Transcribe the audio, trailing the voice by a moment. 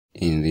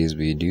In this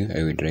video,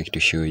 I would like to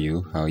show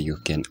you how you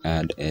can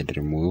add and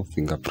remove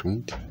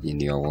fingerprint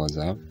in your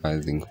WhatsApp.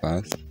 First thing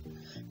first,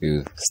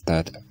 you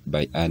start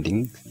by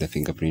adding the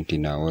fingerprint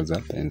in our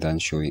WhatsApp and then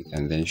show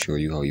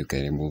you how you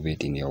can remove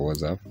it in your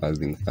WhatsApp. First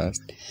thing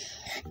first,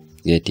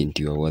 get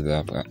into your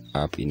WhatsApp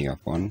app in your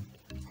phone.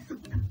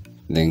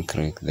 Then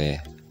click the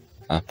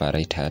upper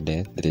right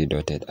hand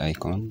three-dotted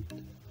icon.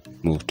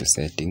 Move to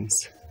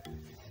settings.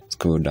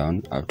 Scroll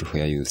down up to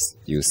where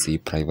you see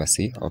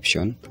privacy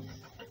option.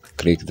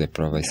 Click the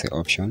privacy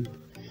option.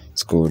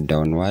 Scroll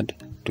downward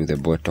to the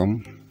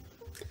bottom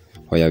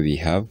where we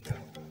have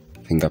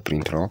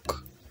fingerprint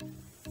lock.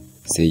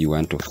 Say you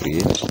want to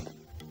create,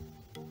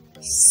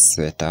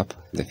 set up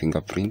the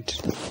fingerprint.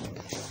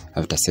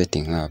 After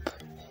setting up,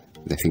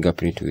 the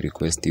fingerprint will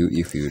request you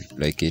if you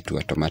like it to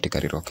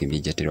automatically lock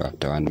immediately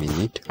after 1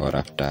 minute or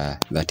after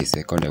 30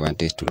 seconds. I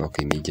want it to lock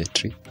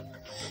immediately,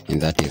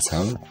 and that is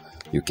how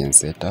you can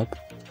set up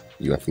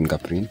your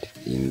fingerprint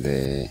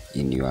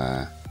in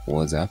your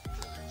WhatsApp.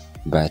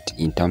 But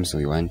in terms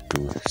we want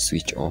to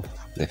switch off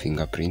the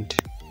fingerprint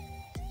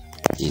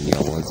in your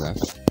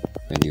WhatsApp,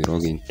 when you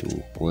log into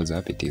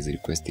WhatsApp, it is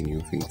requesting you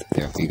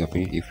the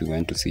fingerprint. If you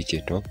want to switch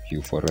it off,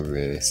 you follow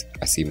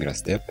a similar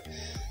step.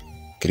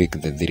 Click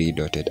the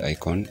three-dotted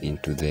icon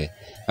into the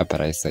upper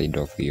right side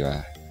of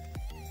your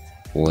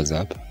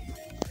WhatsApp.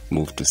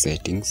 Move to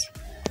settings.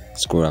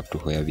 Scroll up to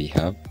where we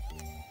have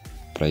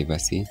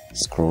privacy.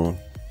 Scroll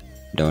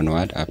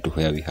downward up to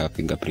where we have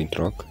fingerprint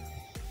lock.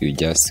 You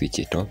just switch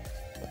it off,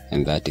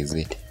 and that is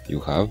it.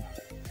 You have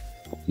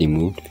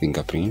removed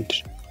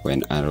fingerprint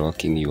when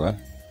unlocking your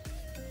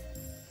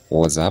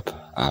WhatsApp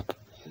app.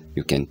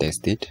 You can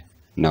test it.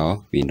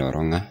 Now we no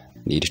longer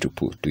need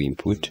to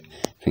input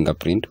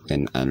fingerprint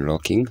when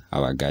unlocking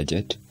our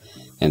gadget,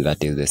 and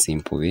that is the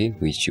simple way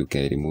which you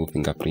can remove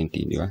fingerprint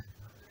in your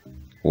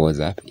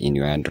WhatsApp in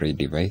your Android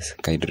device.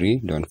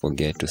 Kindly don't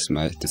forget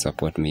to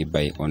support me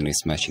by only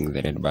smashing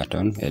the red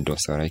button and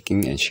also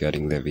liking and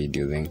sharing the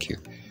video. Thank you.